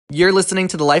You're listening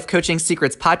to the Life Coaching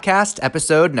Secrets Podcast,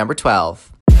 episode number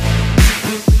 12.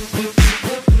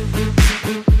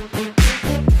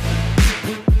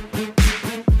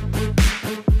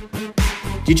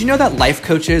 Did you know that life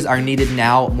coaches are needed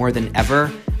now more than ever?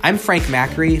 I'm Frank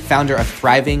Macri, founder of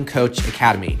Thriving Coach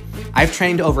Academy. I've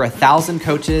trained over 1,000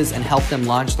 coaches and helped them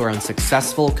launch their own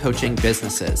successful coaching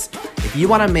businesses. If you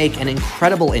want to make an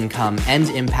incredible income and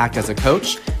impact as a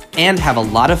coach and have a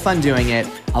lot of fun doing it,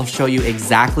 I'll show you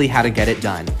exactly how to get it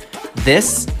done.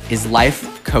 This is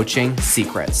Life Coaching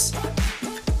Secrets.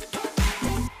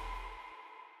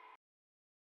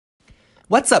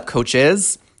 What's up,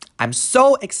 coaches? I'm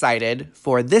so excited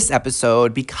for this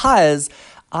episode because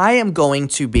I am going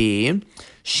to be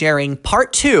sharing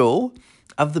part 2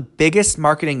 of the biggest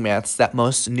marketing myths that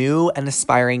most new and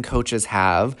aspiring coaches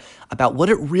have about what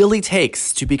it really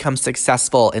takes to become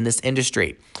successful in this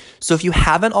industry. So if you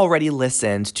haven't already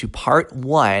listened to part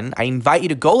 1, I invite you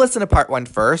to go listen to part 1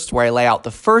 first, where I lay out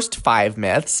the first 5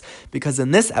 myths, because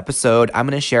in this episode, I'm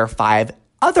going to share 5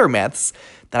 other myths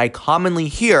that I commonly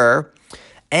hear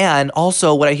and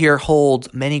also what I hear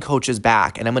holds many coaches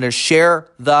back. And I'm going to share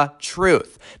the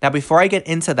truth. Now, before I get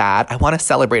into that, I want to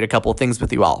celebrate a couple of things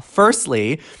with you all.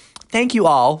 Firstly, thank you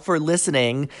all for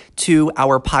listening to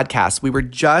our podcast. We were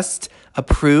just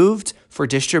approved for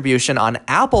distribution on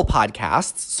Apple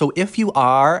Podcasts. So if you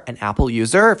are an Apple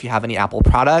user, if you have any Apple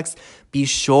products, be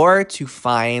sure to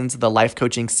find the Life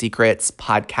Coaching Secrets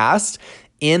podcast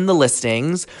in the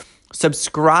listings.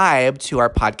 Subscribe to our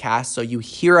podcast so you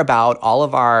hear about all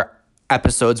of our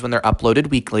episodes when they're uploaded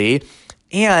weekly.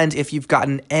 And if you've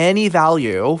gotten any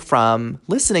value from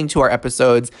listening to our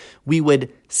episodes, we would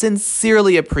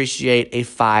sincerely appreciate a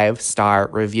 5-star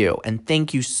review. And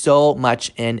thank you so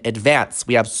much in advance.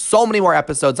 We have so many more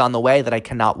episodes on the way that I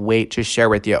cannot wait to share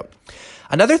with you.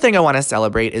 Another thing I want to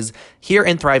celebrate is here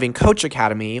in Thriving Coach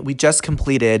Academy, we just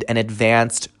completed an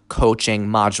advanced coaching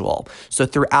module. So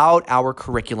throughout our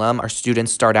curriculum, our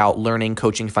students start out learning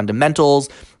coaching fundamentals,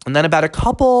 and then about a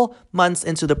couple months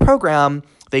into the program,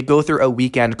 they go through a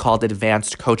weekend called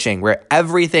advanced coaching, where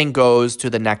everything goes to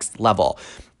the next level.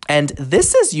 And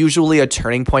this is usually a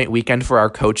turning point weekend for our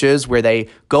coaches, where they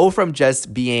go from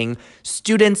just being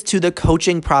students to the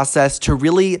coaching process to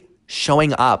really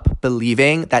showing up,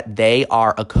 believing that they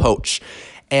are a coach.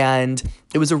 And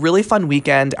it was a really fun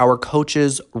weekend. Our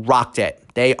coaches rocked it.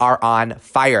 They are on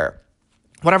fire.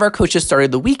 One of our coaches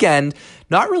started the weekend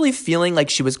not really feeling like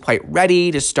she was quite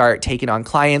ready to start taking on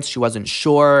clients. She wasn't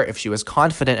sure if she was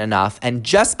confident enough. And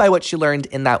just by what she learned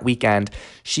in that weekend,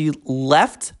 she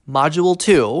left Module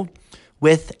 2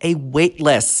 with a wait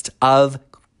list of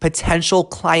potential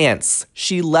clients.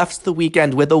 She left the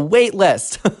weekend with a wait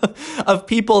list of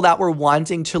people that were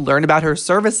wanting to learn about her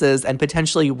services and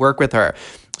potentially work with her.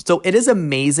 So it is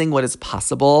amazing what is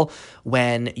possible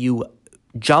when you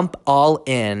jump all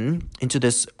into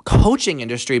this coaching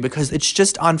industry, because it's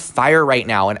just on fire right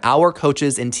now. And our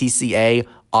coaches in TCA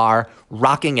are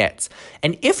rocking it.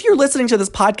 And if you're listening to this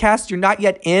podcast, you're not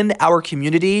yet in our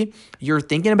community, you're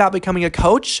thinking about becoming a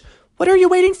coach, what are you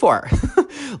waiting for?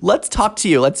 Let's talk to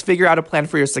you. Let's figure out a plan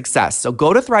for your success. So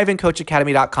go to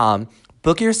thrivingcoachacademy.com,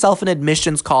 book yourself an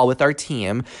admissions call with our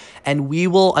team, and we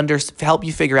will help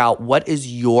you figure out what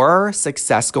is your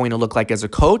success going to look like as a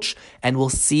coach, and we'll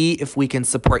see if we can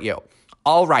support you.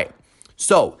 All right.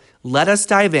 So let us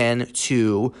dive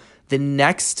into the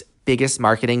next biggest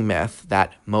marketing myth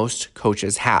that most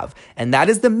coaches have. And that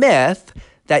is the myth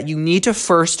that you need to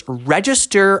first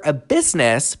register a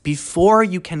business before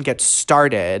you can get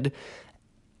started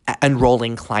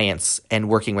enrolling clients and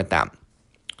working with them.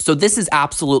 So this is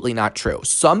absolutely not true.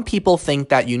 Some people think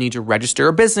that you need to register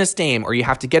a business name, or you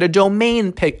have to get a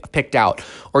domain picked out,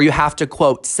 or you have to,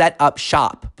 quote, set up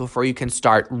shop before you can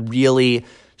start really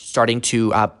starting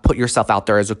to put yourself out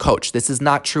there as a coach. This is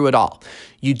not true at all.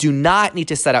 You do not need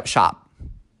to set up shop.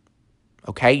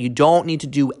 Okay? You don't need to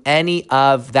do any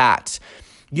of that.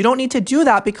 You don't need to do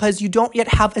that because you don't yet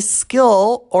have a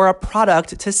skill or a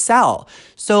product to sell.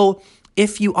 So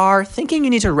if you are thinking you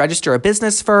need to register a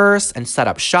business first and set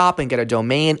up shop and get a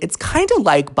domain, it's kind of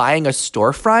like buying a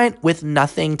storefront with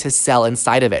nothing to sell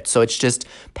inside of it. So it's just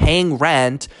paying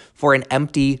rent for an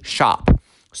empty shop.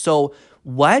 So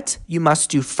what you must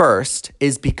do first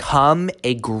is become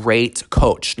a great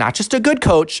coach. Not just a good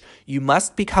coach, you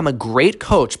must become a great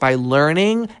coach by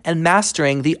learning and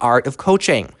mastering the art of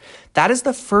coaching. That is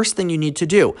the first thing you need to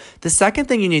do. The second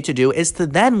thing you need to do is to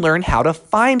then learn how to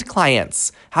find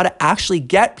clients, how to actually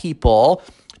get people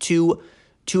to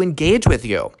engage with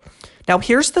you. Now,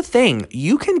 here's the thing.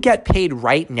 You can get paid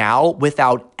right now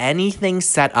without anything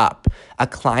set up. A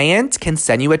client can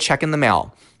send you a check in the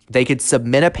mail. They could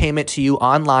submit a payment to you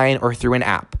online or through an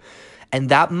app. And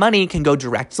that money can go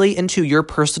directly into your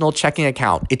personal checking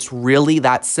account. It's really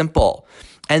that simple.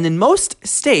 And in most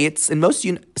states, in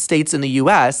the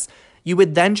US, you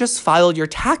would then just file your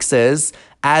taxes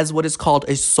as what is called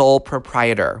a sole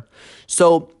proprietor.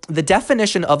 So the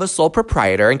definition of a sole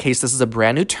proprietor, in case this is a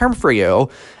brand new term for you,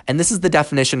 and this is the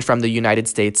definition from the United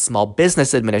States Small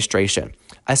Business Administration.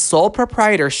 A sole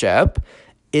proprietorship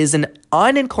is an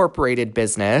unincorporated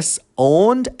business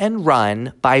owned and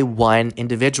run by one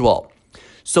individual.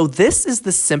 So this is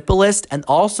the simplest and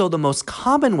also the most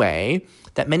common way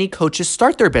that many coaches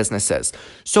start their businesses.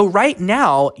 So right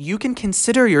now, you can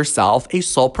consider yourself a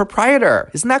sole proprietor.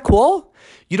 Isn't that cool?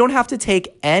 You don't have to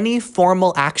take any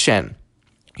formal action.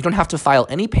 You don't have to file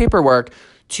any paperwork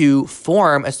to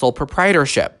form a sole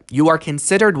proprietorship. You are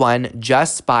considered one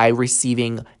just by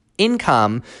receiving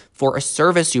income for a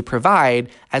service you provide,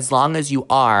 as long as you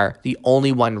are the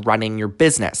only one running your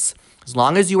business. As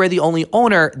long as you are the only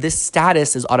owner, this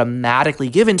status is automatically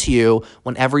given to you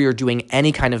whenever you're doing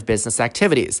any kind of business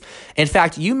activities. In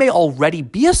fact, you may already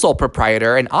be a sole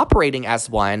proprietor and operating as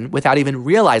one without even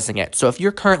realizing it. So if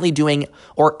you're currently doing,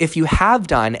 or if you have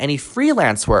done any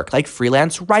freelance work, like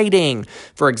freelance writing,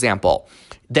 for example,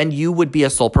 then you would be a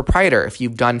sole proprietor. If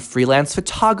you've done freelance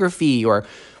photography or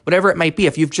whatever it might be,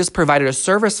 if you've just provided a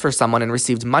service for someone and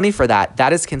received money for that,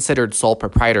 that is considered sole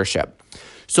proprietorship.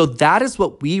 So that is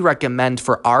what we recommend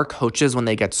for our coaches when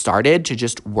they get started, to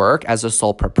just work as a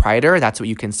sole proprietor. That's what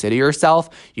you consider yourself.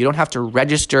 You don't have to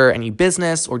register any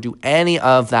business or do any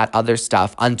of that other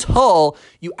stuff until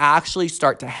you actually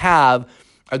start to have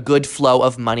a good flow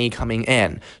of money coming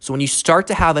in. So when you start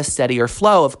to have a steadier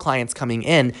flow of clients coming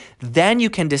in, then you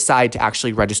can decide to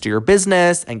actually register your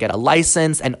business and get a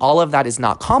license, and all of that is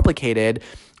not complicated.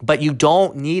 But you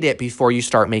don't need it before you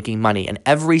start making money. And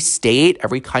every state,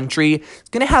 every country is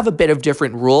going to have a bit of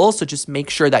different rules. So just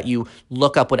make sure that you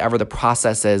look up whatever the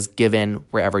process is given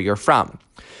wherever you're from.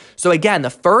 So again, the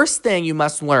first thing you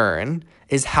must learn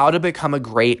is how to become a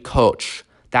great coach.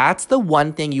 That's the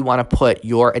one thing you want to put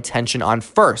your attention on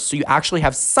first. So you actually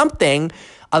have something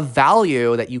of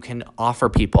value that you can offer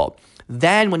people.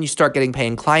 Then when you start getting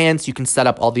paying clients, you can set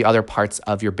up all the other parts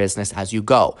of your business as you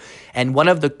go. And one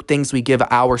of the things we give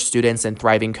our students in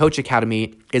Thriving Coach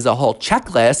Academy is a whole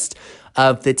checklist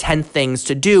of the 10 things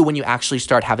to do when you actually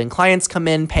start having clients come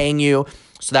in paying you.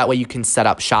 So that way you can set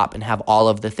up shop and have all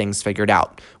of the things figured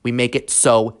out. We make it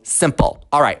so simple.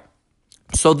 All right.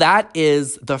 So that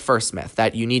is the first myth,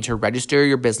 that you need to register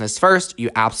your business first. You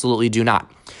absolutely do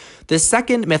not. The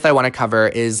second myth I want to cover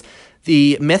is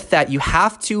the myth that you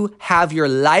have to have your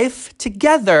life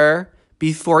together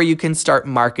before you can start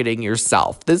marketing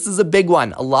yourself. This is a big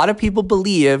one. A lot of people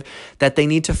believe that they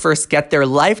need to first get their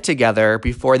life together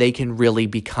before they can really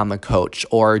become a coach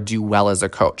or do well as a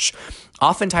coach.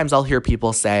 Oftentimes I'll hear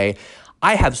people say,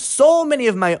 I have so many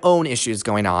of my own issues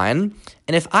going on,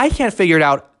 and if I can't figure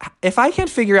out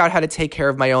how to take care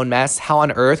of my own mess, how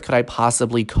on earth could I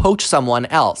possibly coach someone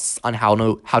else on how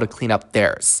to clean up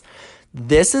theirs?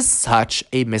 This is such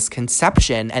a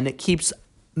misconception, and it keeps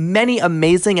many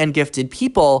amazing and gifted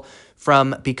people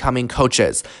from becoming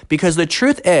coaches. Because the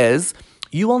truth is,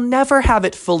 you will never have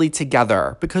it fully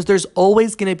together, because there's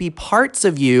always going to be parts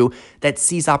of you that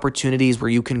sees opportunities where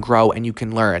you can grow and you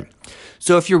can learn.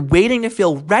 So if you're waiting to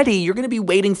feel ready, you're going to be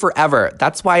waiting forever.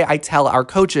 That's why I tell our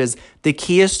coaches the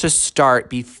key is to start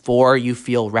before you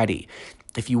feel ready.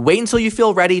 If you wait until you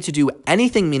feel ready to do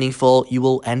anything meaningful, you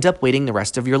will end up waiting the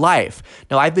rest of your life.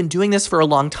 Now, I've been doing this for a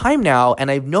long time now, and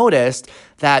I've noticed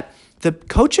that the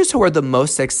coaches who are the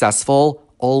most successful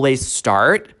always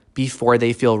start before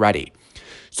they feel ready.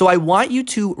 So I want you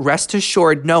to rest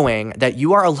assured knowing that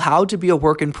you are allowed to be a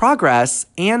work in progress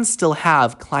and still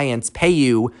have clients pay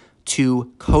you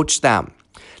to coach them.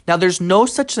 Now, there's no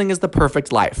such thing as the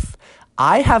perfect life.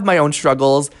 I have my own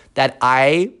struggles that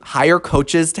I hire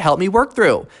coaches to help me work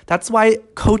through. That's why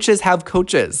coaches have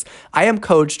coaches. I am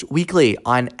coached weekly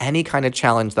on any kind of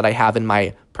challenge that I have in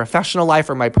my professional life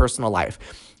or my personal life.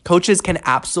 Coaches can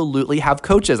absolutely have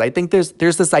coaches. I think there's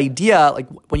this idea, like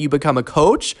when you become a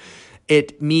coach,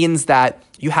 it means that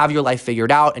you have your life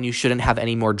figured out and you shouldn't have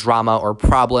any more drama or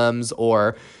problems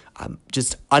or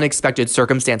just unexpected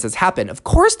circumstances happen. Of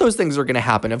course, those things are going to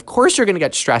happen. Of course, you're going to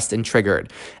get stressed and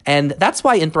triggered. And that's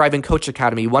why in Thriving Coach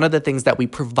Academy, one of the things that we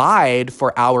provide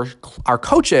for our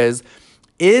coaches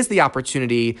is the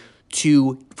opportunity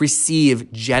to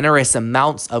receive generous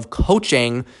amounts of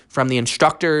coaching from the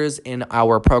instructors in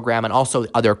our program and also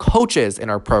other coaches in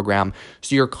our program.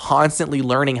 So you're constantly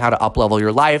learning how to up-level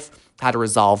your life, how to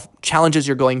resolve challenges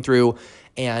you're going through,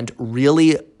 and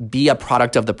really be a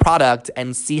product of the product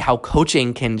and see how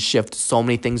coaching can shift so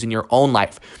many things in your own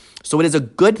life. So it is a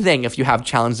good thing if you have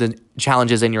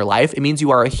challenges in your life. It means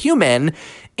you are a human,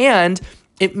 and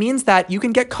it means that you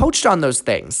can get coached on those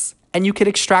things and you can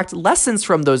extract lessons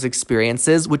from those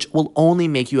experiences, which will only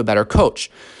make you a better coach.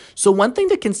 So one thing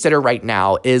to consider right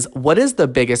now is, what is the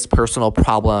biggest personal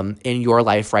problem in your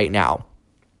life right now?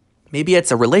 Maybe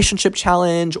it's a relationship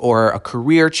challenge or a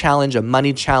career challenge, a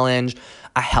money challenge,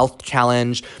 a health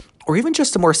challenge, or even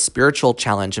just a more spiritual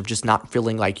challenge of just not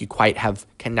feeling like you quite have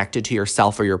connected to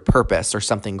yourself or your purpose or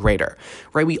something greater,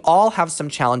 right? We all have some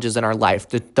challenges in our life.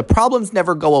 The problems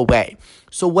never go away.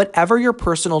 So whatever your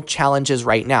personal challenge is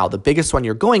right now, the biggest one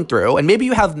you're going through, and maybe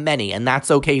you have many, and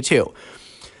that's okay too.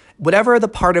 Whatever the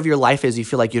part of your life is you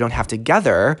feel like you don't have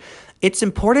together, it's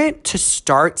important to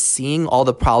start seeing all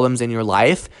the problems in your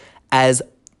life as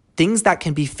things that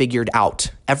can be figured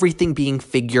out, everything being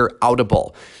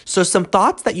figure-outable. So some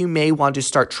thoughts that you may want to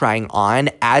start trying on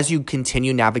as you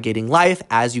continue navigating life,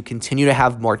 as you continue to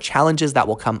have more challenges that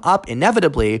will come up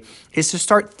inevitably, is to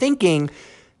start thinking,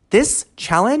 this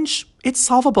challenge, it's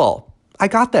solvable. I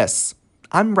got this.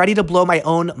 I'm ready to blow my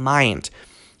own mind.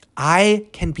 I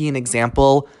can be an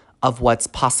example of what's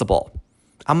possible.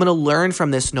 I'm going to learn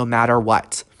from this no matter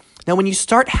what. Now, when you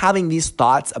start having these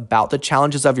thoughts about the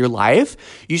challenges of your life,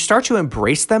 you start to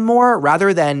embrace them more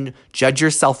rather than judge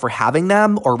yourself for having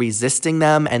them or resisting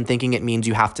them and thinking it means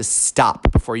you have to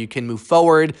stop before you can move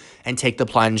forward and take the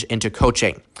plunge into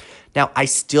coaching. Now, I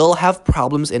still have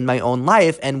problems in my own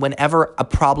life, and whenever a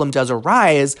problem does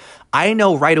arise, I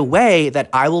know right away that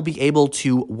I will be able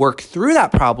to work through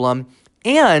that problem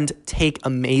and take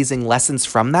amazing lessons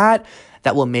from that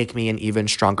will make me an even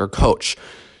stronger coach.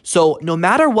 So no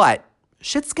matter what,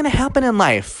 shit's gonna happen in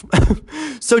life.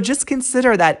 So just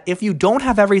consider that if you don't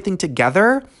have everything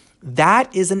together,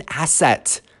 that is an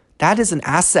asset. That is an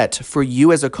asset for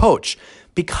you as a coach,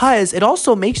 because it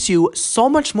also makes you so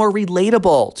much more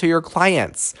relatable to your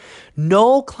clients.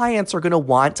 No clients are going to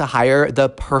want to hire the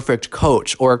perfect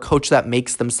coach or a coach that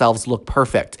makes themselves look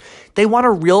perfect. They want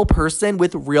a real person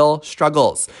with real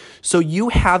struggles. So you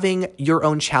having your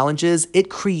own challenges, it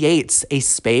creates a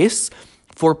space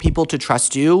for people to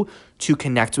trust you, to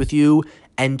connect with you,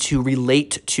 and to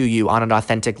relate to you on an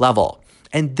authentic level.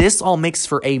 And this all makes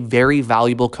for a very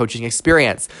valuable coaching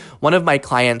experience. One of my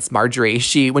clients, Marjorie,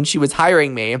 when she was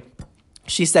hiring me,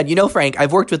 she said, Frank,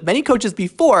 I've worked with many coaches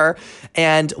before,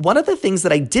 and one of the things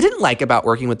that I didn't like about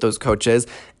working with those coaches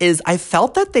is I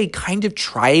felt that they kind of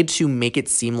tried to make it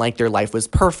seem like their life was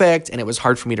perfect, and it was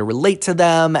hard for me to relate to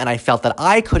them, and I felt that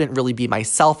I couldn't really be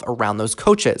myself around those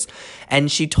coaches.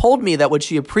 And she told me that what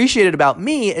she appreciated about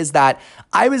me is that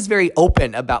I was very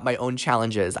open about my own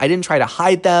challenges. I didn't try to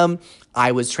hide them.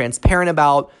 I was transparent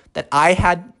about that I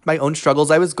had my own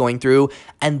struggles I was going through,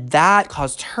 and that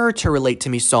caused her to relate to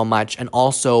me so much and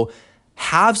also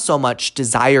have so much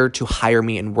desire to hire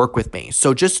me and work with me.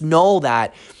 So just know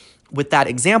that with that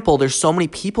example, there's so many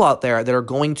people out there that are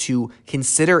going to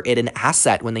consider it an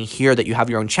asset when they hear that you have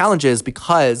your own challenges,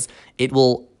 because it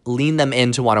will lean them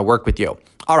in to want to work with you.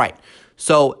 All right,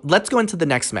 so let's go into the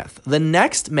next myth. The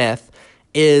next myth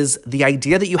is the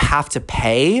idea that you have to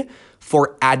pay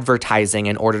for advertising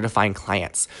in order to find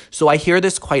clients. So I hear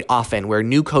this quite often, where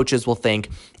new coaches will think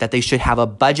that they should have a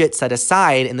budget set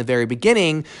aside in the very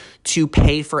beginning to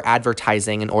pay for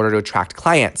advertising in order to attract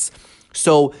clients.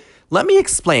 So let me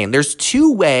explain. There's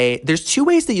two ways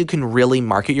that you can really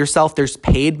market yourself. There's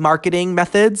paid marketing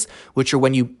methods, which are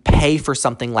when you pay for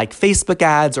something like Facebook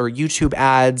ads or YouTube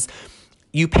ads.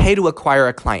 You pay to acquire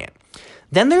a client.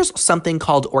 Then there's something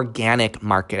called organic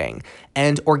marketing.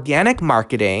 And organic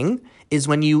marketing is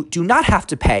when you do not have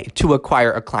to pay to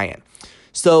acquire a client.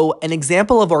 So an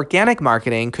example of organic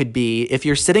marketing could be if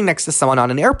you're sitting next to someone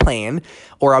on an airplane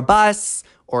or a bus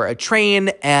or a train,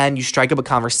 and you strike up a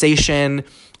conversation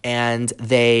and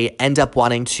they end up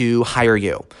wanting to hire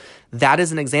you. That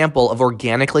is an example of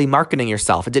organically marketing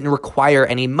yourself. It didn't require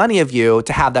any money of you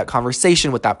to have that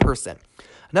conversation with that person.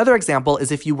 Another example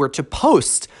is if you were to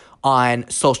post on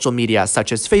social media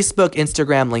such as Facebook,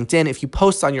 Instagram, LinkedIn. If you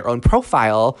post on your own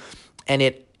profile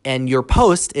and your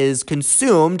post is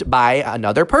consumed by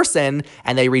another person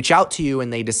and they reach out to you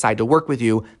and they decide to work with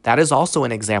you, that is also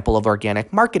an example of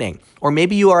organic marketing. Or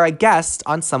maybe you are a guest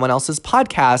on someone else's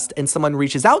podcast and someone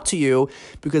reaches out to you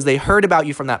because they heard about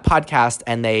you from that podcast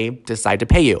and they decide to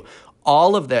pay you.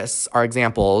 All of this are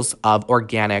examples of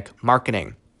organic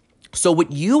marketing. So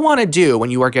what you want to do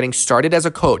when you are getting started as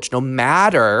a coach, no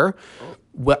matter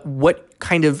what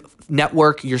kind of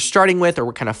network you're starting with or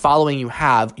what kind of following you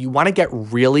have, you want to get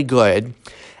really good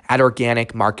at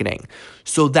organic marketing.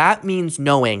 So that means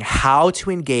knowing how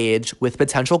to engage with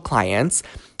potential clients,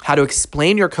 how to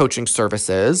explain your coaching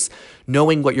services,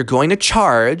 knowing what you're going to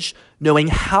charge, knowing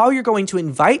how you're going to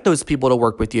invite those people to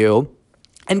work with you,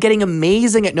 and getting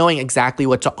amazing at knowing exactly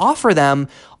what to offer them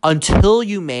until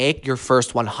you make your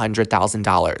first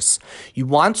 $100,000. You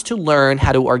want to learn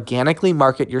how to organically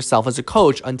market yourself as a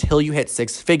coach until you hit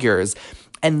six figures.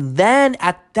 And then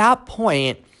at that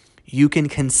point, you can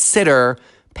consider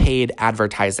paid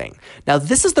advertising. Now,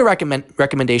 this is the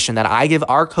recommendation that I give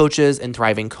our coaches in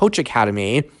Thriving Coach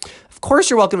Academy. Of course,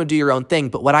 you're welcome to do your own thing,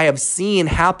 but what I have seen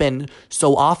happen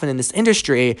so often in this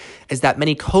industry is that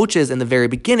many coaches in the very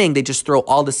beginning, they just throw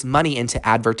all this money into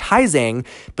advertising,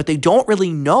 but they don't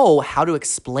really know how to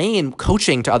explain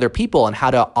coaching to other people and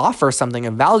how to offer something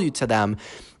of value to them,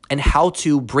 and how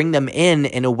to bring them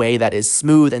in a way that is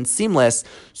smooth and seamless,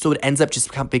 so it ends up just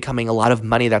becoming a lot of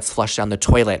money that's flushed down the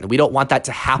toilet. And we don't want that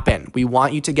to happen. We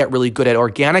want you to get really good at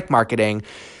organic marketing.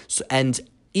 And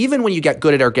even when you get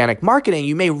good at organic marketing,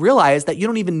 you may realize that you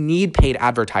don't even need paid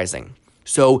advertising.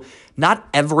 So not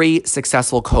every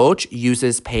successful coach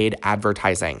uses paid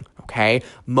advertising, okay?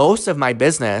 Most of my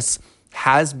business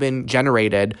has been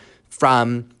generated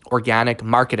from organic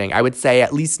marketing. I would say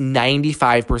at least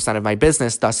 95% of my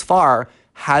business thus far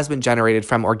has been generated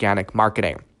from organic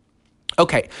marketing.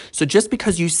 Okay, so just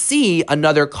because you see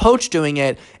another coach doing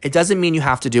it, it doesn't mean you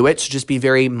have to do it. So just be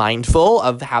very mindful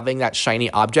of having that shiny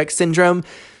object syndrome.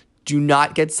 Do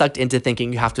not get sucked into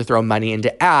thinking you have to throw money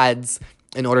into ads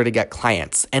in order to get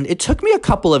clients. And it took me a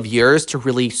couple of years to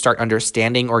really start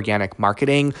understanding organic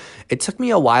marketing. It took me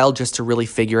a while just to really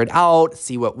figure it out,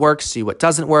 see what works, see what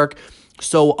doesn't work.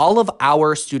 So all of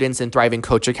our students in Thriving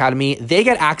Coach Academy, they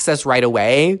get access right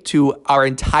away to our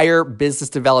entire business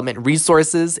development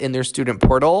resources in their student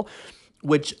portal,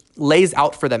 which lays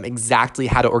out for them exactly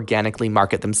how to organically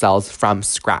market themselves from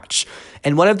scratch.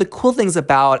 And one of the cool things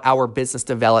about our business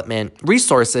development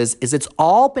resources is it's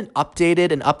all been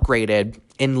updated and upgraded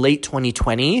in late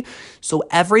 2020. So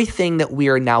everything that we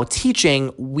are now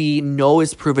teaching, we know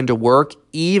is proven to work,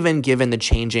 even given the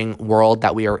changing world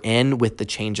that we are in with the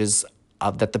changes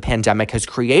that the pandemic has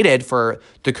created for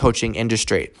the coaching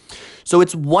industry. So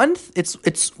it's one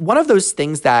of those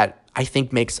things that I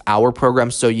think makes our program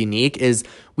so unique is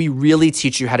we really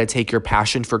teach you how to take your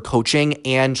passion for coaching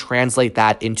and translate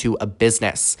that into a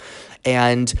business.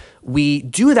 And we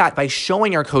do that by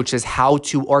showing our coaches how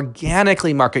to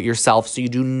organically market yourself so you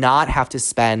do not have to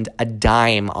spend a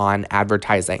dime on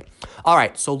advertising. All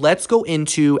right, so let's go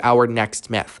into our next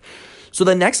myth. So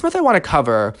the next myth I want to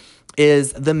cover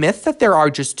is the myth that there are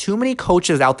just too many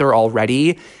coaches out there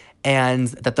already and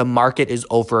that the market is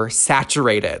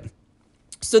oversaturated.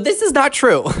 So this is not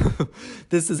true.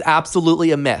 This is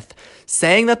absolutely a myth.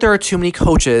 Saying that there are too many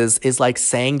coaches is like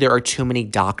saying there are too many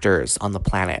doctors on the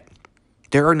planet.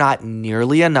 There are not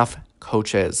nearly enough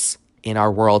coaches in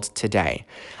our world today.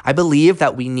 I believe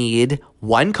that we need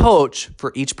one coach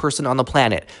for each person on the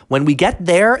planet. When we get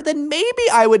there, then maybe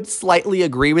I would slightly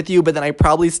agree with you, but then I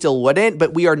probably still wouldn't,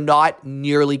 but we are not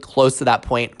nearly close to that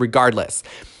point regardless.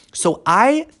 So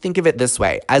I think of it this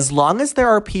way. As long as there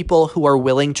are people who are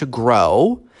willing to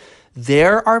grow,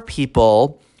 there are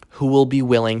people who will be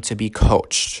willing to be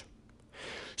coached.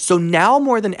 So now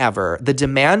more than ever, the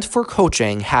demand for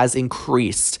coaching has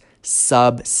increased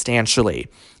substantially.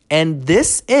 And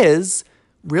this is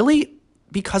really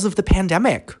because of the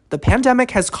pandemic. The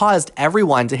pandemic has caused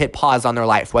everyone to hit pause on their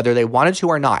life, whether they wanted to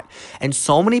or not. And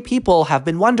so many people have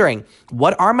been wondering,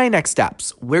 what are my next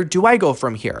steps? Where do I go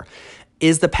from here?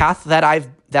 Is the path that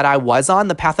I was on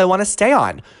the path I want to stay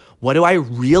on? What do I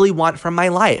really want from my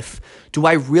life? Do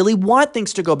I really want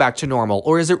things to go back to normal,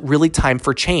 or is it really time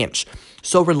for change?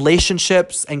 So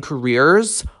relationships and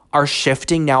careers are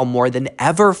shifting now more than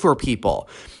ever for people.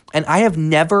 And I have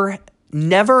never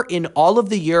in all of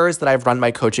the years that I've run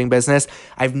my coaching business,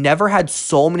 I've never had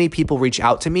so many people reach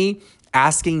out to me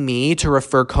asking me to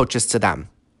refer coaches to them.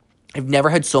 I've never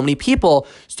had so many people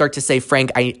start to say,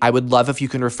 Frank, I would love if you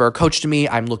can refer a coach to me.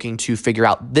 I'm looking to figure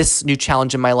out this new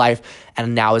challenge in my life,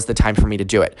 and now is the time for me to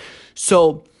do it.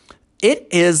 So it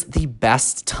is the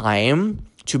best time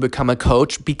to become a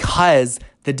coach because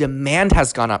the demand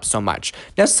has gone up so much.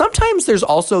 Now, sometimes there's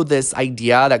also this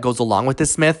idea that goes along with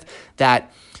this myth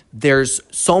that there's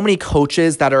so many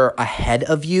coaches that are ahead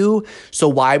of you. So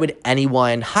why would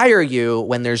anyone hire you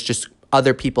when there's just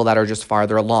other people that are just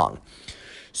farther along?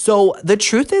 So the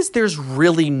truth is there's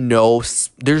really no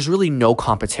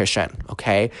competition,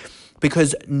 okay?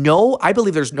 because I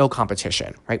believe there's no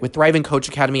competition, right? With Thriving Coach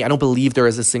Academy, I don't believe there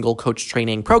is a single coach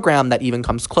training program that even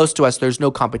comes close to us. There's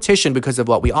no competition because of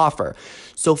what we offer.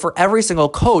 So for every single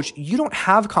coach, you don't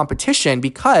have competition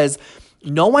because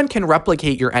no one can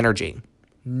replicate your energy.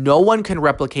 No one can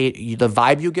replicate the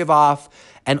vibe you give off,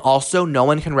 and also no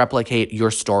one can replicate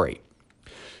your story.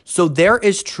 So there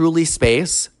is truly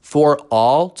space for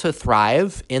all to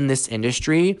thrive in this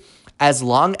industry as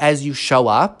long as you show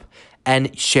up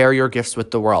and share your gifts with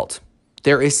the world.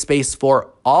 There is space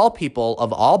for all people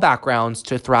of all backgrounds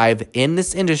to thrive in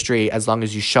this industry as long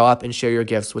as you show up and share your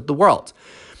gifts with the world.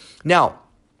 Now,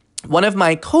 one of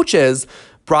my coaches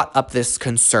brought up this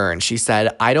concern. She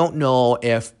said, I don't know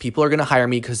if people are going to hire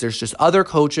me because there's just other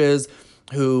coaches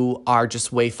who are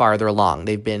just way farther along.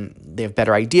 They have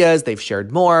better ideas, they've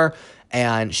shared more,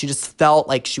 and she just felt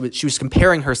like she was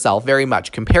comparing herself very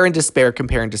much, compare and despair.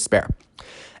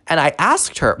 And I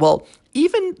asked her, well,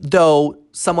 even though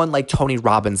someone like Tony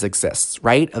Robbins exists,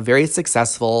 right? A very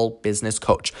successful business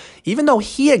coach, even though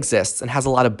he exists and has a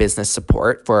lot of business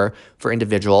support for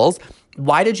individuals,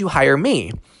 why did you hire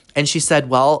me? And she said,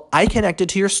 well, I connected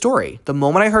to your story. The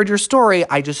moment I heard your story,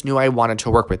 I just knew I wanted to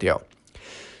work with you.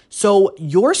 So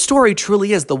your story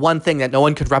truly is the one thing that no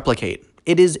one could replicate.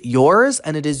 It is yours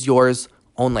and it is yours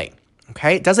only,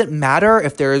 okay? It doesn't matter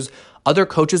if there's other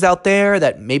coaches out there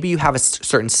that maybe you have a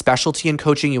certain specialty in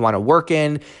coaching you want to work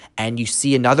in, and you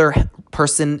see another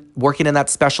person working in that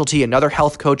specialty, another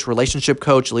health coach, relationship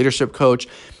coach, leadership coach,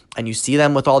 and you see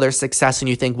them with all their success and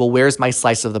you think, well, where's my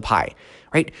slice of the pie,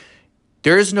 right?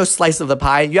 There is no slice of the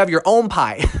pie. You have your own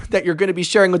pie that you're going to be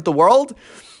sharing with the world.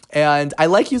 And I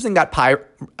like using that pie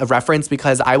reference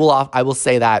because I will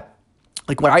say that,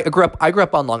 like when I grew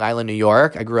up on Long Island, New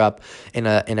York. I grew up in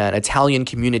an Italian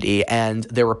community, and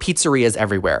there were pizzerias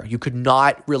everywhere. You could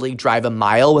not really drive a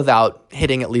mile without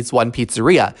hitting at least one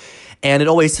pizzeria. And it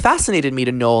always fascinated me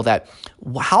to know that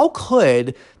how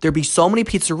could there be so many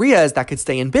pizzerias that could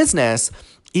stay in business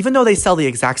even though they sell the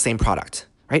exact same product,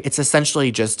 right? It's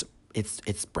essentially just,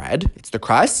 it's bread, it's the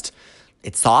crust,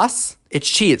 it's sauce, it's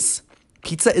cheese.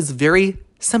 Pizza is very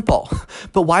simple.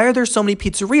 But why are there so many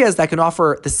pizzerias that can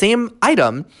offer the same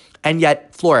item and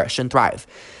yet flourish and thrive?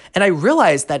 And I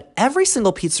realized that every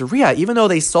single pizzeria, even though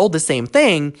they sold the same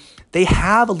thing, they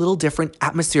have a little different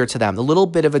atmosphere to them, a little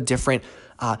bit of a different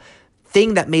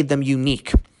thing that made them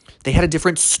unique. They had a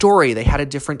different story. They had a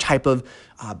different type of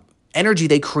energy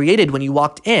they created when you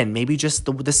walked in. Maybe just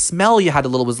the smell you had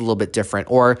was a little bit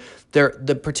different, or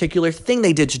the particular thing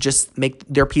they did to just make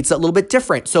their pizza a little bit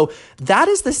different. So that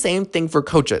is the same thing for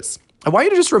coaches. I want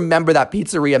you to just remember that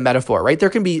pizzeria metaphor, right? There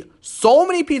can be so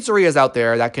many pizzerias out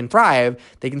there that can thrive.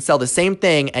 They can sell the same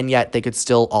thing, and yet they could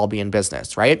still all be in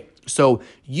business, right? So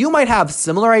you might have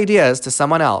similar ideas to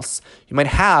someone else. You might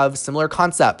have similar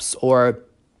concepts or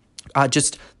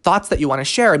just thoughts that you want to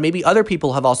share. And maybe other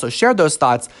people have also shared those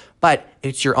thoughts, but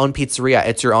it's your own pizzeria.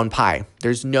 It's your own pie.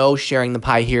 There's no sharing the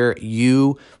pie here.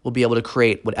 You will be able to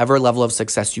create whatever level of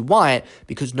success you want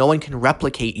because no one can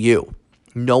replicate you.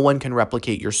 No one can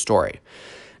replicate your story.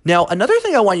 Now, another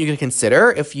thing I want you to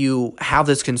consider if you have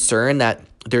this concern that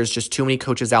there's just too many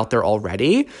coaches out there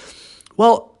already,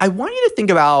 well, I want you to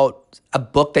think about a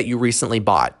book that you recently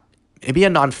bought. Maybe a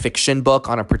nonfiction book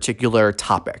on a particular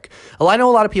topic. Well, I know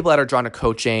a lot of people that are drawn to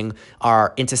coaching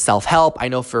are into self-help. I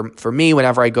know for me,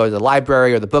 whenever I go to the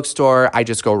library or the bookstore, I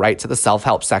just go right to the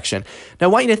self-help section. Now, I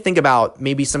want you to think about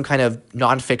maybe some kind of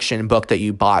nonfiction book that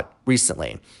you bought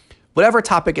recently, whatever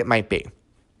topic it might be.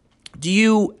 Do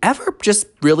you ever just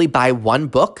really buy one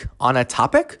book on a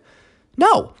topic?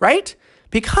 No, right?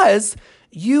 Because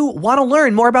you want to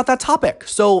learn more about that topic.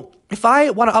 So if I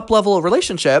want to up-level a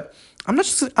relationship, I'm not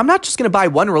just going to buy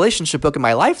one relationship book in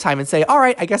my lifetime and say, all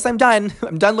right, I guess I'm done.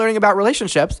 I'm done learning about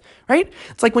relationships, right?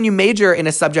 It's like when you major in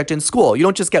a subject in school. You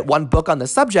don't just get one book on the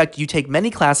subject. You take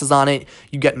many classes on it.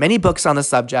 You get many books on the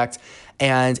subject,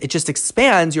 and it just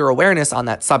expands your awareness on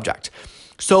that subject.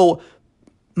 So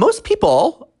most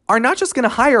people are not just going to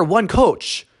hire one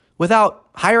coach without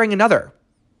hiring another.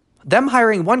 Them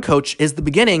hiring one coach is the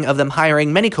beginning of them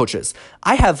hiring many coaches.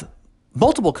 I have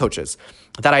multiple coaches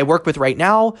that I work with right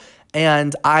now,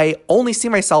 and I only see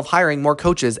myself hiring more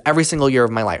coaches every single year of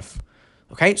my life.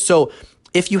 Okay, so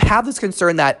if you have this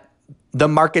concern that the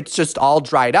market's just all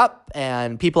dried up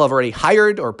and people have already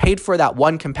hired or paid for that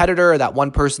one competitor or that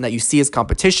one person that you see as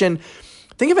competition,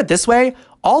 think of it this way.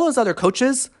 All those other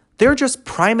coaches, they're just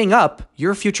priming up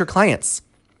your future clients.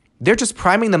 They're just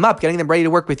priming them up, getting them ready to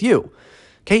work with you.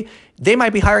 Okay, they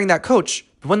might be hiring that coach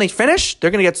But when they finish,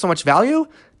 they're going to get so much value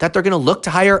that they're going to look to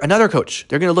hire another coach.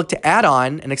 They're going to look to add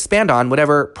on and expand on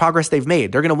whatever progress they've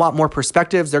made. They're going to want more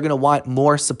perspectives. They're going to want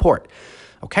more support.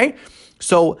 Okay?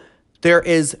 So there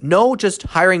is no just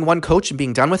hiring one coach and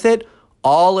being done with it.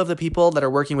 All of the people that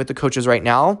are working with the coaches right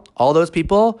now, all those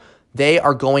people, they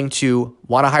are going to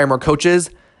want to hire more coaches,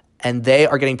 and they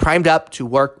are getting primed up to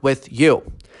work with you.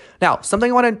 Now,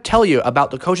 something I want to tell you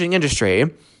about the coaching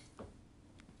industry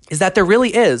is that there really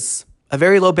is a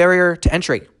very low barrier to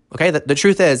entry. Okay, the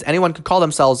truth is anyone could call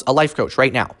themselves a life coach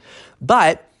right now,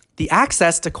 but the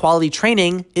access to quality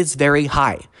training is very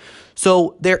high.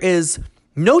 So there is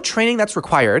no training that's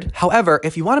required. However,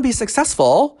 if you want to be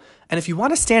successful and if you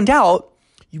want to stand out,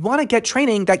 you want to get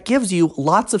training that gives you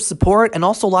lots of support and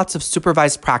also lots of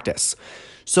supervised practice.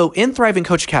 So in Thriving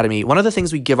Coach Academy, one of the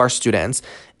things we give our students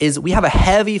is we have a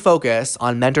heavy focus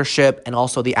on mentorship and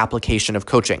also the application of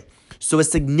coaching. So a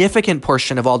significant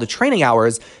portion of all the training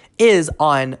hours is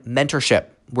on mentorship,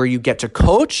 where you get to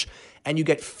coach and you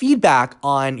get feedback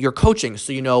on your coaching.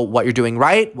 So you know what you're doing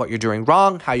right, what you're doing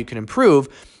wrong, how you can improve.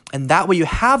 And that way you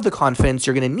have the confidence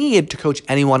you're going to need to coach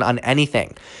anyone on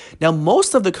anything. Now,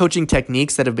 most of the coaching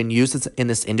techniques that have been used in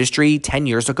this industry 10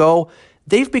 years ago,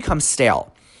 they've become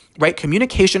stale. Right?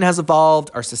 Communication has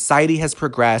evolved, our society has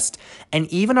progressed, and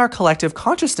even our collective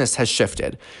consciousness has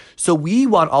shifted. So we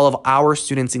want all of our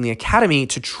students in the academy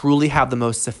to truly have the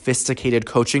most sophisticated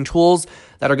coaching tools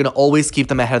that are going to always keep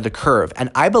them ahead of the curve. And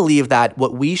I believe that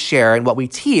what we share and what we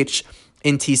teach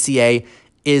in TCA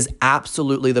is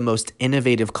absolutely the most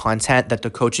innovative content that the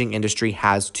coaching industry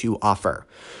has to offer.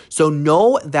 So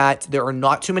know that there are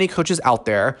not too many coaches out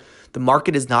there. The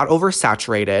market is not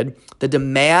oversaturated. The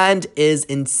demand is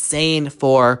insane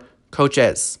for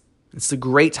coaches. It's a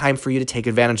great time for you to take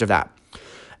advantage of that.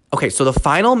 Okay, so the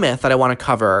final myth that I want to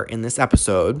cover in this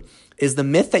episode is the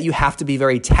myth that you have to be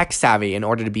very tech savvy in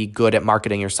order to be good at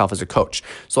marketing yourself as a coach.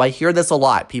 So I hear this a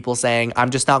lot. People saying, I'm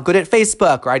just not good at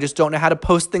Facebook, or I just don't know how to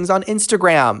post things on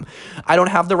Instagram. I don't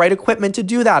have the right equipment to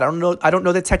do that. I don't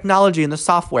know the technology and the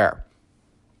software.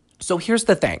 So here's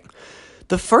the thing.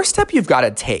 The first step you've got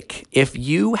to take if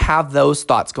you have those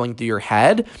thoughts going through your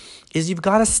head is you've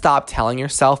got to stop telling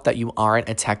yourself that you aren't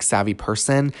a tech savvy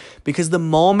person, because the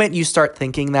moment you start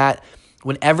thinking that,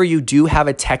 whenever you do have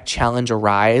a tech challenge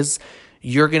arise,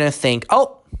 you're going to think,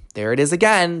 oh, there it is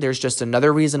again. There's just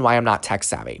another reason why I'm not tech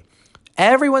savvy.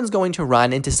 Everyone's going to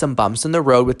run into some bumps in the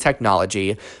road with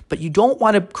technology, but you don't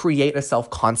want to create a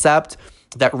self-concept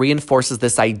that reinforces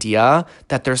this idea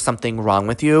that there's something wrong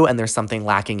with you and there's something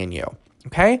lacking in you.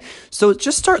 Okay, so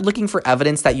just start looking for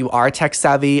evidence that you are tech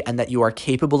savvy and that you are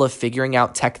capable of figuring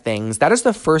out tech things. That is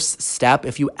the first step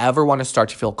if you ever want to start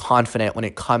to feel confident when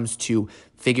it comes to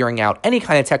figuring out any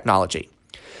kind of technology.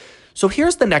 So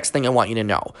here's the next thing I want you to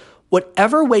know.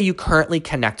 Whatever way you currently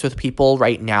connect with people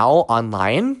right now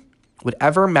online,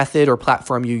 whatever method or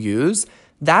platform you use,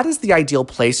 that is the ideal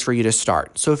place for you to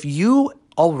start. So if you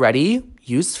already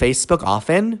use Facebook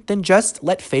often, then just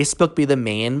let Facebook be the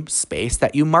main space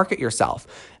that you market yourself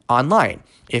online.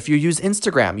 If you use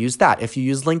Instagram, use that. If you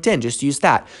use LinkedIn, just use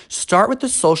that. Start with the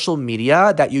social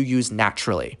media that you use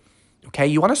naturally. Okay,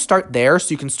 you want to start there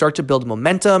so you can start to build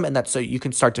momentum, and that's so you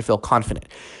can start to feel confident.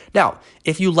 Now,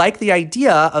 if you like the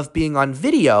idea of being on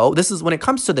video, this is when it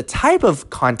comes to the type of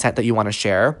content that you want to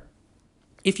share.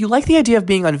 If you like the idea of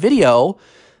being on video,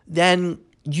 then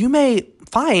you may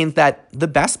find that the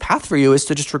best path for you is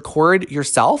to just record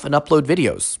yourself and upload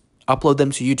videos. Upload them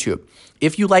to YouTube.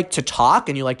 If you like to talk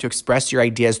and you like to express your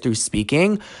ideas through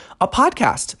speaking, a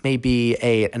podcast may be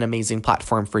an amazing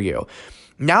platform for you.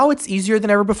 Now it's easier than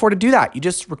ever before to do that. You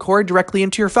just record directly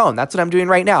into your phone. That's what I'm doing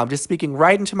right now. I'm just speaking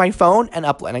right into my phone and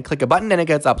upload. And I click a button and it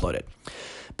gets uploaded.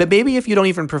 But maybe if you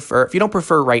don't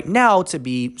prefer right now to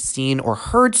be seen or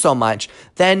heard so much,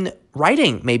 then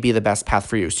writing may be the best path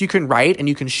for you. So you can write and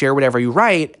you can share whatever you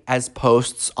write as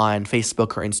posts on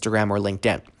Facebook or Instagram or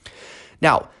LinkedIn.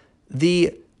 Now,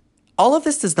 all of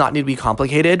this does not need to be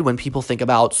complicated when people think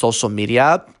about social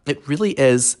media. It really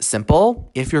is simple.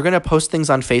 If you're going to post things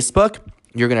on Facebook,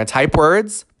 you're going to type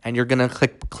words and you're going to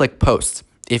click post.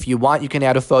 If you want, you can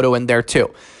add a photo in there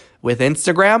too. With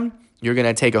Instagram, you're going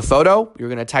to take a photo, you're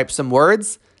going to type some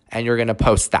words, and you're going to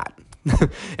post that.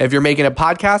 If you're making a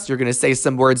podcast, you're going to say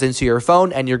some words into your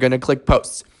phone and you're going to click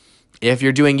post. If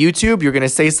you're doing YouTube, you're going to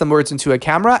say some words into a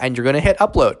camera and you're going to hit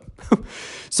upload.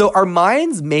 So our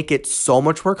minds make it so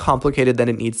much more complicated than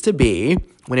it needs to be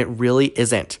when it really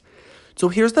isn't. So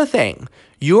here's the thing.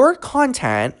 Your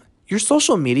content, your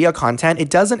social media content, it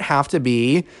doesn't have to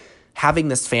be having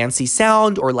this fancy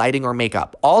sound or lighting or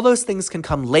makeup. All those things can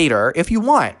come later if you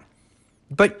want.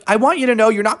 But I want you to know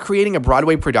you're not creating a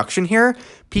Broadway production here.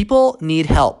 People need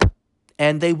help,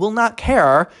 and they will not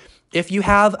care if you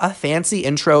have a fancy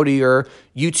intro to your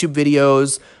YouTube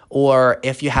videos or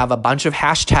if you have a bunch of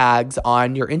hashtags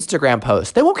on your Instagram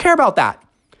post. They won't care about that.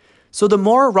 So the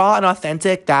more raw and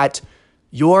authentic that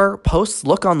your posts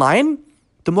look online,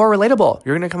 the more relatable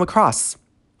you're going to come across.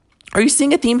 Are you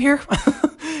seeing a theme here?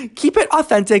 Keep it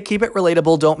authentic, keep it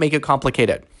relatable, don't make it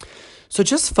complicated. So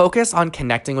just focus on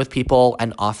connecting with people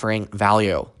and offering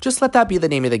value. Just let that be the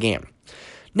name of the game.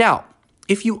 Now,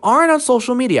 if you aren't on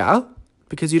social media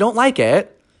because you don't like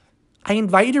it, I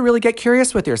invite you to really get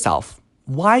curious with yourself.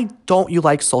 Why don't you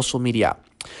like social media?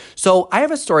 So I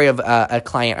have a story of a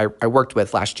client I worked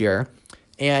with last year,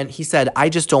 and he said, I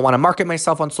just don't want to market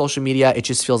myself on social media. It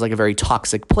just feels like a very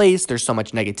toxic place. There's so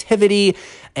much negativity,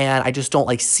 and I just don't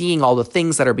like seeing all the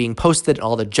things that are being posted and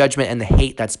all the judgment and the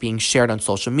hate that's being shared on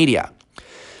social media.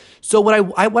 So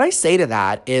what I say to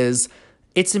that is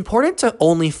it's important to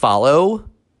only follow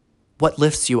what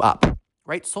lifts you up,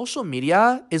 right? Social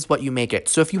media is what you make it.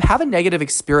 So if you have a negative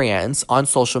experience on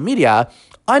social media,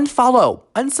 unfollow,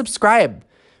 unsubscribe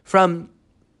from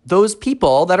those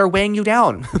people that are weighing you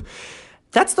down.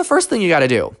 That's the first thing you got to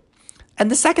do.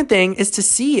 And the second thing is to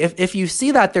see if you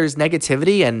see that there's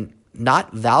negativity and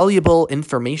not valuable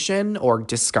information or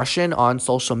discussion on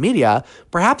social media,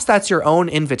 perhaps that's your own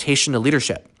invitation to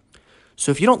leadership.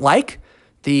 So if you don't like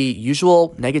the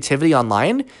usual negativity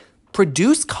online,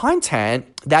 produce content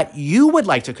that you would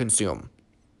like to consume.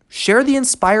 Share the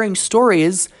inspiring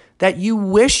stories that you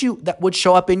wish that would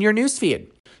show up in your newsfeed.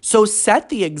 So set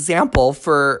the example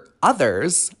for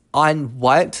others on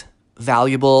what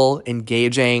valuable,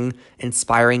 engaging,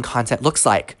 inspiring content looks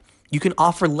like. You can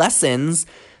offer lessons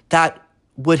that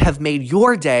would have made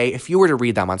your day if you were to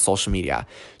read them on social media.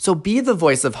 So be the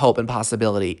voice of hope and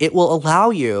possibility. It will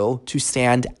allow you to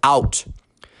stand out.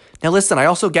 Now listen, I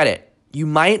also get it. You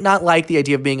might not like the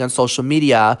idea of being on social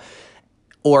media,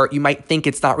 or you might think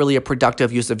it's not really a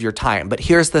productive use of your time. But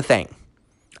here's the thing.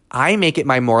 I make it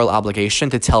my moral obligation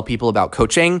to tell people about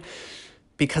coaching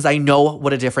because I know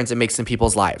what a difference it makes in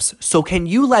people's lives. So can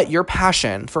you let your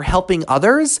passion for helping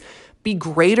others be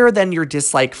greater than your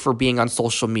dislike for being on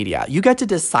social media? You get to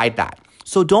decide that.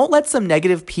 So don't let some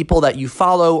negative people that you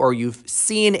follow or you've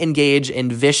seen engage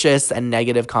in vicious and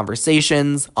negative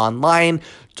conversations online,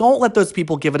 don't let those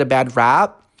people give it a bad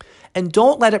rap, and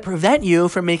don't let it prevent you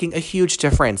from making a huge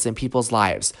difference in people's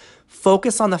lives.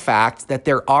 Focus on the fact that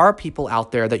there are people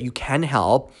out there that you can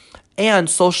help, and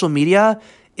social media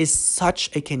is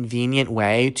such a convenient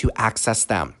way to access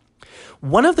them.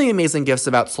 One of the amazing gifts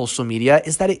about social media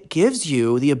is that it gives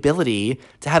you the ability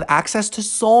to have access to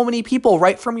so many people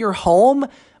right from your home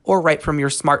or right from your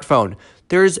smartphone.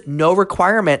 There's no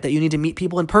requirement that you need to meet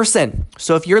people in person.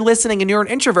 So if you're listening and you're an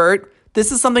introvert,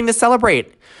 this is something to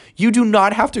celebrate. You do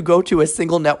not have to go to a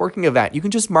single networking event. You can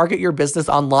just market your business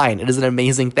online. It is an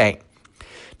amazing thing.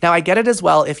 Now, I get it as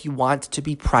well if you want to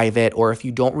be private or if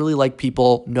you don't really like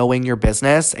people knowing your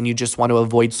business and you just want to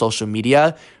avoid social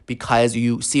media because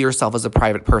you see yourself as a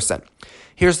private person.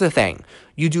 Here's the thing.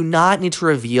 You do not need to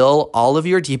reveal all of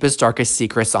your deepest, darkest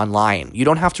secrets online. You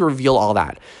don't have to reveal all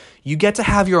that. You get to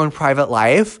have your own private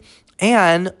life,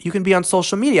 and you can be on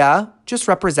social media just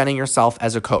representing yourself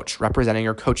as a coach, representing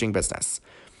your coaching business.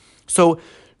 So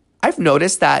I've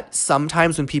noticed that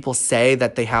sometimes when people say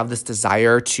that they have this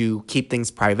desire to keep things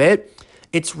private,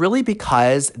 it's really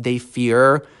because they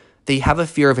have a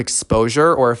fear of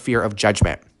exposure or a fear of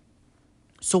judgment.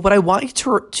 So what I want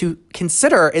you to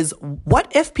consider is,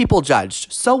 what if people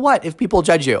judged? So what if people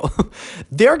judge you?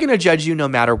 They're going to judge you no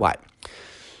matter what.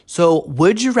 So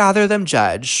would you rather them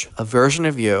judge a version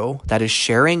of you that is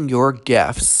sharing your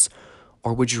gifts,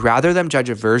 or would you rather them judge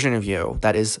a version of you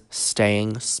that is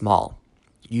staying small?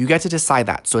 You get to decide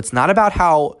that. So it's not about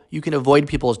how you can avoid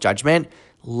people's judgment.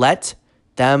 Let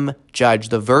them judge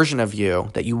the version of you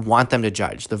that you want them to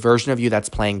judge, the version of you that's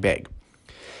playing big.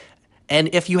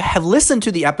 And if you have listened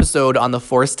to the episode on the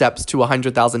 4 steps to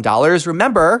 $100,000,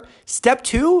 remember, step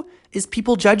 2 is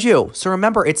people judge you. So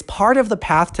remember, it's part of the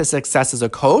path to success as a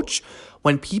coach.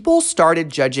 When people started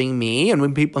judging me and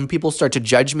when people start to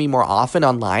judge me more often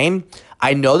online,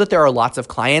 I know that there are lots of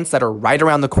clients that are right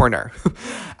around the corner.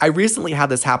 I recently had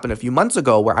this happen a few months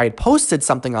ago where I had posted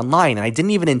something online and I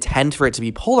didn't even intend for it to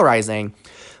be polarizing,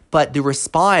 but the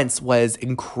response was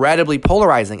incredibly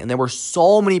polarizing. And there were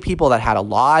so many people that had a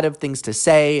lot of things to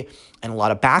say and a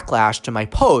lot of backlash to my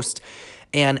post.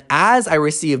 And as I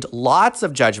received lots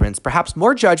of judgments, perhaps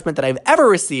more judgment than I've ever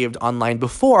received online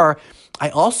before, I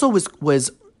also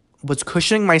was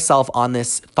cushioning myself on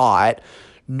this thought,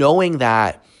 knowing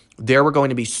that there were going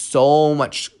to be so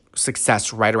much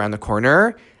success right around the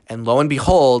corner. And lo and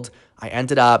behold, I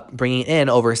ended up bringing in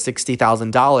over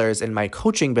 $60,000 in my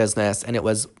coaching business. And it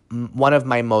was one of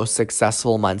my most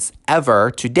successful months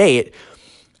ever to date.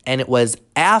 And it was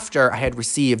after I had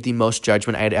received the most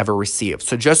judgment I had ever received.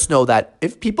 So just know that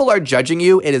if people are judging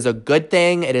you, it is a good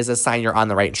thing. It is a sign you're on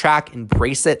the right track.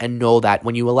 Embrace it and know that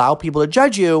when you allow people to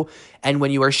judge you and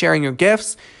when you are sharing your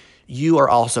gifts, you are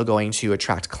also going to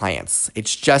attract clients.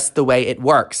 It's just the way it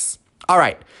works. All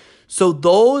right. So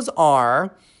those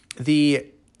are the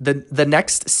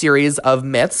next series of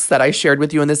myths that I shared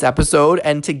with you in this episode.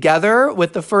 And together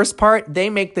with the first part, they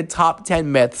make the top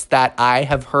 10 myths that I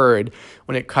have heard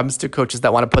when it comes to coaches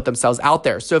that want to put themselves out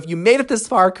there. So if you made it this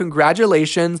far,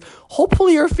 congratulations.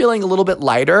 Hopefully you're feeling a little bit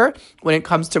lighter when it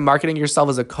comes to marketing yourself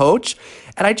as a coach.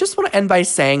 And I just want to end by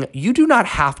saying you do not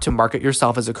have to market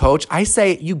yourself as a coach. I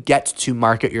say you get to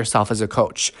market yourself as a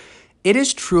coach. It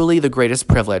is truly the greatest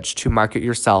privilege to market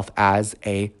yourself as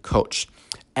a coach.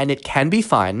 And it can be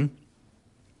fun,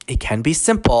 it can be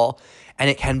simple, and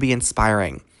it can be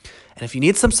inspiring. And if you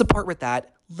need some support with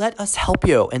that, let us help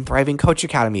you in Thriving Coach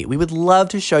Academy. We would love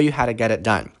to show you how to get it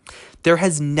done. There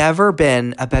has never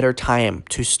been a better time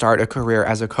to start a career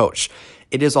as a coach.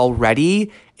 It is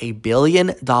already a $1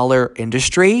 billion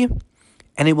industry,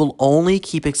 and it will only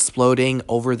keep exploding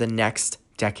over the next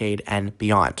decade and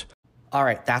beyond. All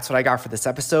right, that's what I got for this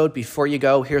episode. Before you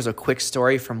go, here's a quick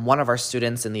story from one of our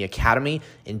students in the academy.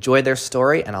 Enjoy their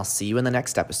story, and I'll see you in the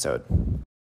next episode.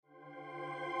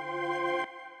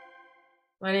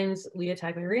 My name is Leah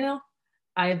Tagliarino.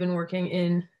 I have been working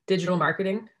in digital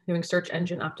marketing, doing search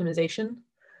engine optimization.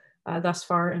 Thus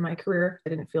far in my career, I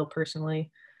didn't feel personally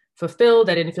fulfilled.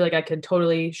 I didn't feel like I could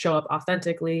totally show up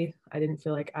authentically. I didn't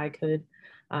feel like I could,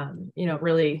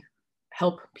 really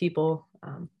help people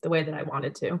the way that I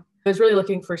wanted to. I was really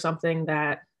looking for something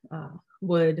that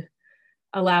would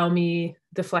allow me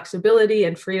the flexibility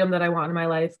and freedom that I want in my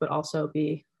life, but also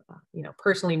be,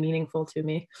 personally meaningful to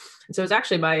me. And so it was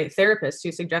actually my therapist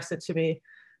who suggested to me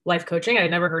life coaching. I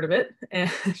had never heard of it, and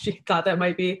she thought that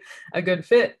might be a good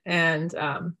fit. And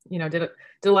did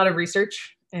a lot of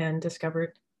research and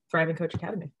discovered Thriving Coach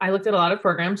Academy. I looked at a lot of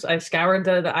programs. I scoured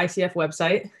the ICF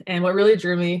website, and what really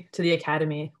drew me to the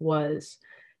academy was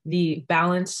the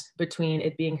balance between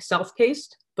it being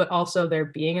self-paced, but also there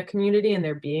being a community and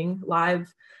there being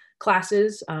live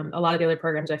classes. A lot of the other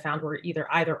programs I found were either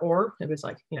or. It was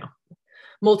like,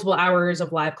 multiple hours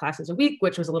of live classes a week,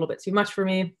 which was a little bit too much for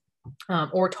me,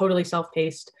 or totally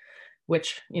self-paced,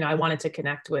 which, I wanted to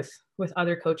connect with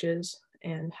other coaches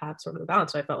and have sort of a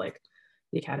balance. So I felt like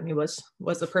the academy was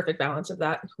the perfect balance of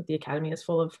that. The academy is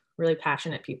full of really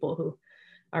passionate people who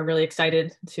are really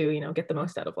excited to, get the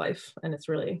most out of life. And it's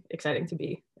really exciting to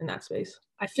be in that space.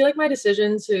 I feel like my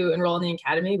decision to enroll in the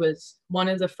academy was one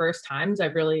of the first times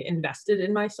I've really invested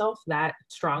in myself that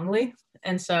strongly.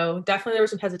 And so definitely there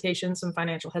was some hesitation, some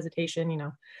financial hesitation,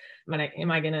 am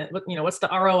I going to, what's the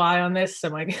ROI on this?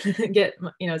 Am I going to get,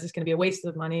 is this going to be a waste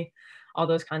of money? All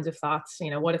those kinds of thoughts,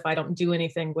 what if I don't do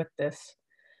anything with this?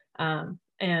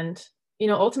 And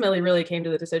ultimately really came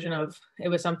to the decision of it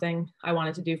was something I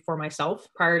wanted to do for myself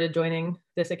prior to joining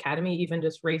this academy. Even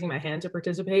just raising my hand to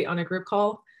participate on a group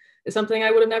call is something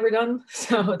I would have never done.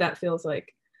 So that feels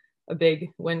like a big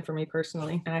win for me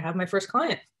personally. And I have my first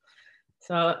client.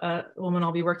 So a woman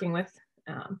I'll be working with.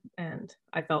 And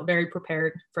I felt very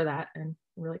prepared for that and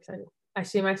really excited. I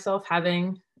see myself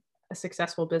having a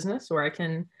successful business where I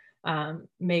can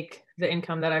make the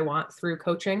income that I want through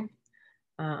coaching.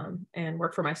 And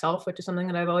work for myself, which is something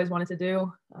that I've always wanted to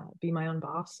do, be my own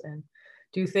boss and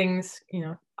do things,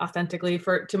 authentically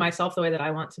to myself the way that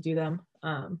I want to do them.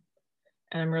 And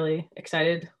I'm really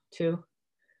excited to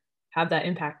have that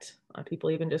impact on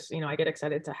people. Even just, I get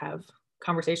excited to have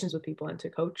conversations with people and to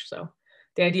coach. So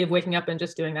the idea of waking up and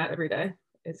just doing that every day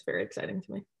is very exciting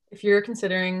to me. If you're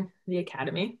considering the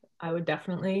academy, I would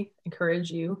definitely encourage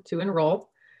you to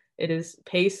enroll. It is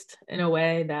paced in a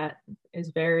way that is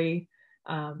very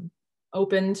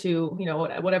open to,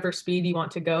 whatever speed you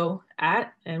want to go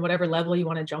at and whatever level you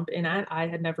want to jump in at. I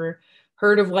had never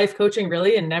heard of life coaching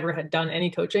really, and never had done any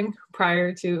coaching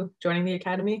prior to joining the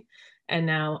academy. And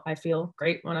now I feel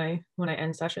great when I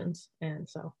end sessions. And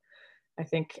so I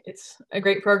think it's a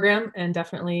great program and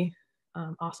definitely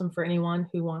awesome for anyone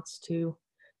who wants to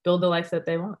build the life that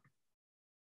they want.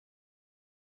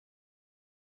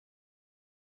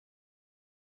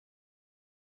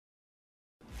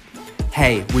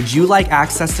 Hey, would you like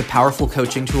access to powerful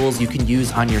coaching tools you can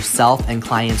use on yourself and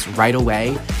clients right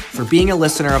away? For being a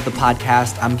listener of the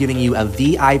podcast, I'm giving you a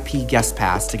VIP guest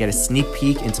pass to get a sneak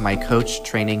peek into my coach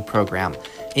training program.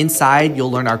 Inside,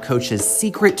 you'll learn our coaches'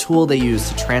 secret tool they use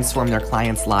to transform their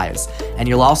clients' lives. And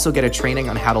you'll also get a training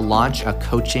on how to launch a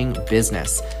coaching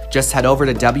business. Just head over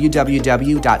to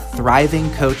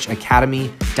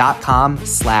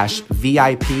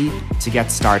www.thrivingcoachacademy.com/VIP to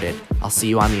get started. I'll see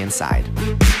you on the inside.